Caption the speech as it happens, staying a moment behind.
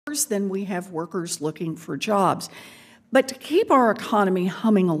then we have workers looking for jobs. But to keep our economy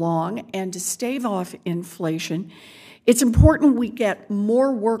humming along and to stave off inflation, it's important we get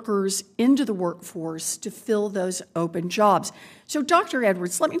more workers into the workforce to fill those open jobs. So, Dr.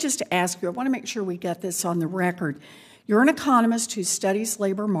 Edwards, let me just ask you, I want to make sure we get this on the record. You're an economist who studies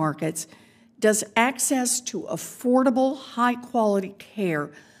labor markets. Does access to affordable, high-quality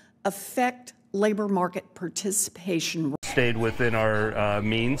care affect labor market participation? Stayed within our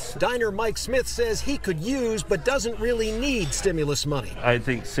means. Diner Mike Smith says he could use but doesn't really need stimulus money. I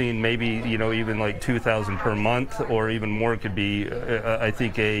think seeing maybe, even like $2,000 per month or even more could be, I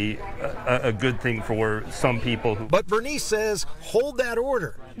think, a good thing for some people. But Bernice says, hold that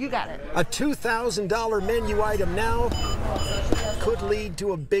order. You got it. A $2,000 menu item now could lead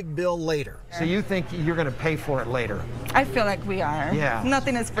to a big bill later. So you think you're going to pay for it later? I feel like we are. Yeah.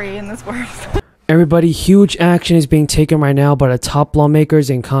 Nothing is free in this world. Everybody, huge action is being taken right now by the top lawmakers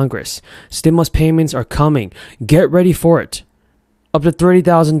in Congress. Stimulus payments are coming. Get ready for it. Up to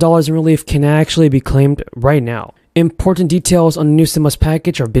 $30,000 in relief can actually be claimed right now. Important details on the new stimulus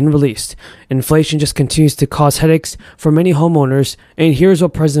package have been released. Inflation just continues to cause headaches for many homeowners, and here's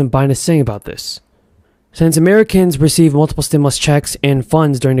what President Biden is saying about this. Since Americans received multiple stimulus checks and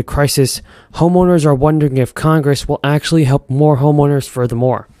funds during the crisis, homeowners are wondering if Congress will actually help more homeowners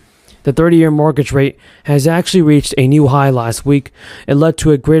furthermore. The 30-year mortgage rate has actually reached a new high last week. It led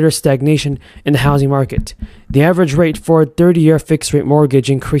to a greater stagnation in the housing market. The average rate for a 30-year fixed-rate mortgage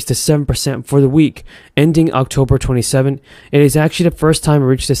increased to 7% for the week, ending October 27. It is actually the first time it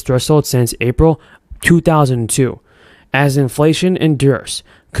reached this threshold since April 2002. As inflation endures,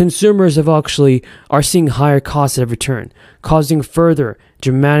 consumers are seeing higher costs at every turn, causing further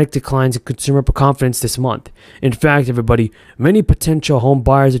dramatic declines in consumer confidence this month. In fact, everybody, many potential home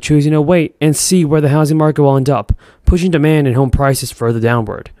buyers are choosing to wait and see where the housing market will end up, pushing demand and home prices further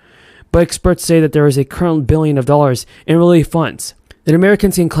downward. But experts say that there is a current $1 billion in relief funds that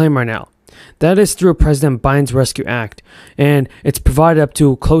Americans can claim right now. That is through President Biden's Rescue Act, and it's provided up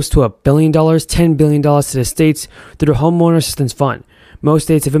to close to $1 billion, $10 billion to the states through the Homeowner Assistance Fund. Most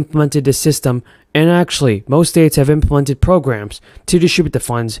states have implemented this system, and actually, most states have implemented programs to distribute the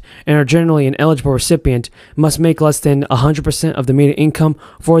funds, and are generally an eligible recipient must make less than 100% of the median income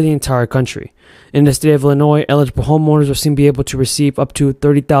for the entire country. In the state of Illinois, eligible homeowners will soon be able to receive up to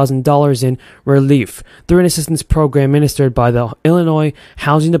 $30,000 in relief through an assistance program administered by the Illinois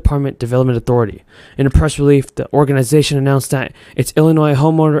Housing Department Development Authority. In a press release, the organization announced that its Illinois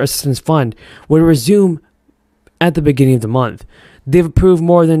Homeowner Assistance Fund would resume at the beginning of the month. They've approved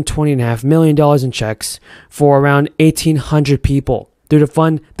more than $20.5 million in checks for around 1,800 people though the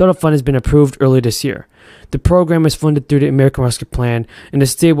fund has been approved earlier this year. The program is funded through the American Rescue Plan, and the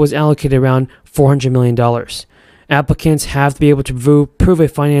state was allocated around $400 million. Applicants have to be able to prove a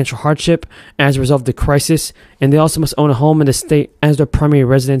financial hardship as a result of the crisis, and they also must own a home in the state as their primary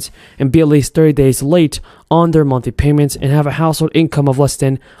residence and be at least 30 days late on their monthly payments and have a household income of less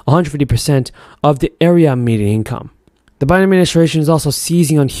than 150% of the area median income. The Biden administration is also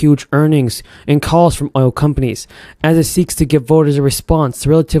seizing on huge earnings and calls from oil companies as it seeks to give voters a response to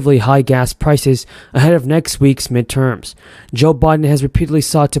relatively high gas prices ahead of next week's midterms. Joe Biden has repeatedly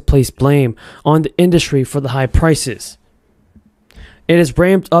sought to place blame on the industry for the high prices. It has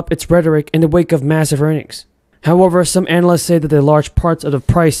ramped up its rhetoric in the wake of massive earnings. However, some analysts say that the large parts of the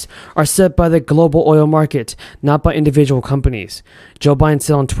price are set by the global oil market, not by individual companies. Joe Biden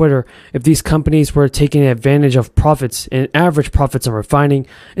said on Twitter, if these companies were taking advantage of profits and average profits on refining,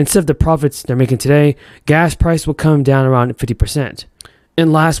 instead of the profits they're making today, gas price will come down around 50%.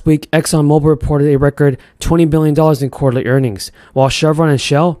 And last week, ExxonMobil reported a record $20 billion in quarterly earnings, while Chevron and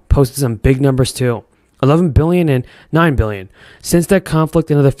Shell posted some big numbers too. $11 billion and $9 billion. Since that conflict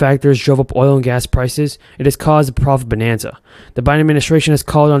and other factors drove up oil and gas prices, it has caused a profit bonanza. The Biden administration has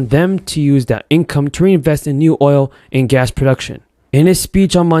called on them to use that income to reinvest in new oil and gas production. In his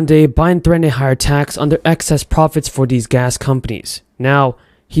speech on Monday, Biden threatened a higher tax on their excess profits for these gas companies. Now,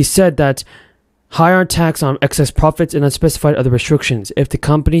 he said that higher tax on excess profits and unspecified other restrictions if the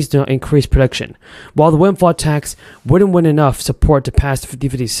companies do not increase production. While the windfall tax wouldn't win enough support to pass the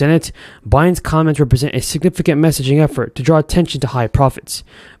 50-50 Senate, Biden's comments represent a significant messaging effort to draw attention to high profits.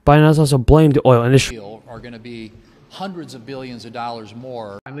 Biden has also blamed the oil industry. Are going to be hundreds of billions of dollars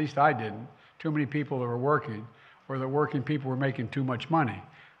more. At least I didn't. Too many people that were working, or the working people were making too much money.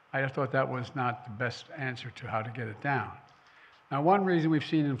 I just thought that was not the best answer to how to get it down. Now, one reason we've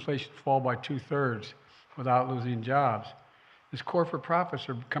seen inflation fall by 2/3 without losing jobs is corporate profits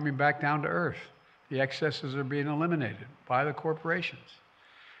are coming back down to earth. The excesses are being eliminated by the corporations.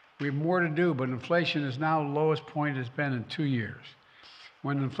 We have more to do, but inflation is now the lowest point it's been in 2 years.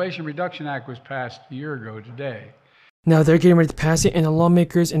 When the Inflation Reduction Act was passed a year ago today, Now they're getting ready to pass it, and the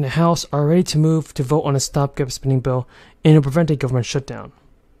lawmakers in the House are ready to move to vote on a stopgap spending bill and to prevent a government shutdown.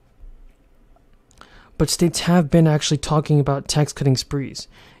 But states have been actually talking about tax cutting sprees,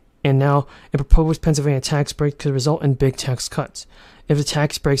 and now a proposed Pennsylvania tax break could result in big tax cuts. If the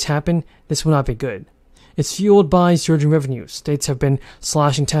tax breaks happen, this will not be good. It's fueled by surging revenues. States have been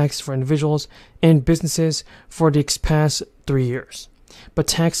slashing taxes for individuals and businesses for the past 3 years. But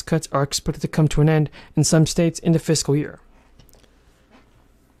tax cuts are expected to come to an end in some states in the fiscal year.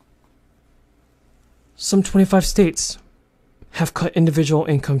 Some 25 states have cut individual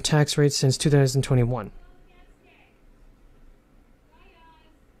income tax rates since 2021.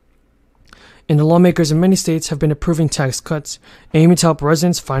 And the lawmakers in many states have been approving tax cuts aiming to help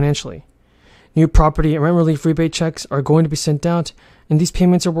residents financially. New property and rent relief rebate checks are going to be sent out, and these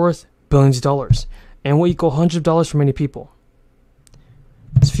payments are worth billions of dollars and will equal hundreds of dollars for many people.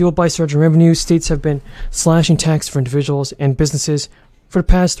 It's fueled by surging revenues. States have been slashing tax for individuals and businesses for the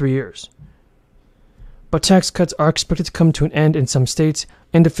past 3 years. But tax cuts are expected to come to an end in some states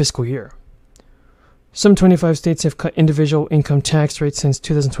in the fiscal year. Some 25 states have cut individual income tax rates since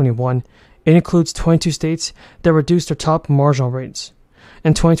 2021. It includes 22 states that reduced their top marginal rates.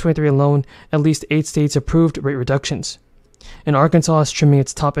 In 2023 alone, at least 8 states approved rate reductions. And Arkansas is trimming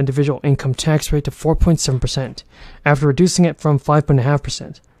its top individual income tax rate to 4.7% after reducing it from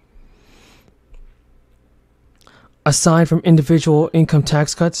 5.5%. Aside from individual income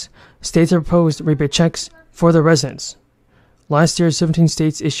tax cuts, states have proposed rebate checks for their residents. Last year, 17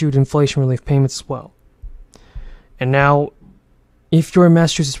 states issued inflation relief payments as well. And now, if you're a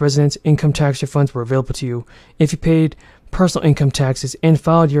Massachusetts resident, income tax refunds were available to you if you paid personal income taxes and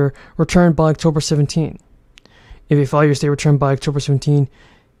filed your return by October 17. If you file your state return by October 17,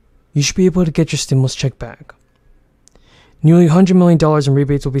 you should be able to get your stimulus check back. Nearly $100 million in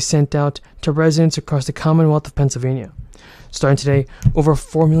rebates will be sent out to residents across the Commonwealth of Pennsylvania. Starting today, over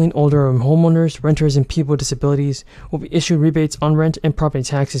 4 million older homeowners, renters, and people with disabilities will be issued rebates on rent and property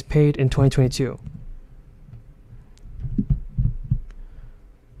taxes paid in 2022.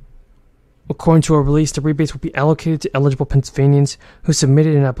 According to a release, the rebates will be allocated to eligible Pennsylvanians who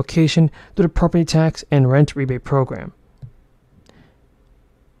submitted an application through the property tax and rent rebate program.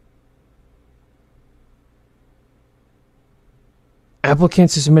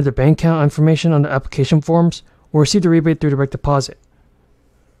 Applicants who submit their bank account information on the application forms will receive the rebate through direct deposit.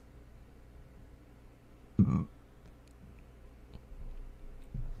 And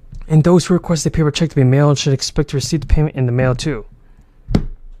those who request a paper check to be mailed should expect to receive the payment in the mail too.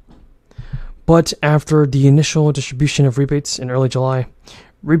 But after the initial distribution of rebates in early July,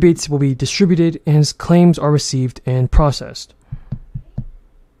 rebates will be distributed as claims are received and processed.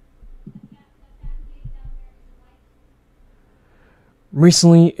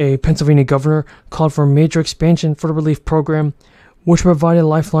 Recently, a Pennsylvania governor called for a major expansion for the relief program, which provided a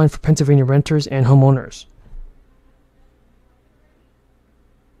lifeline for Pennsylvania renters and homeowners.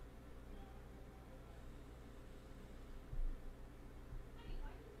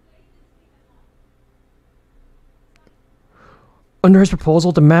 Under his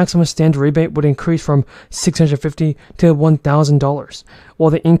proposal, the maximum standard rebate would increase from $650 to $1,000, while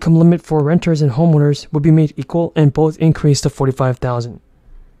the income limit for renters and homeowners would be made equal and both increased to $45,000.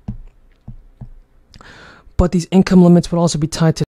 But these income limits would also be tied to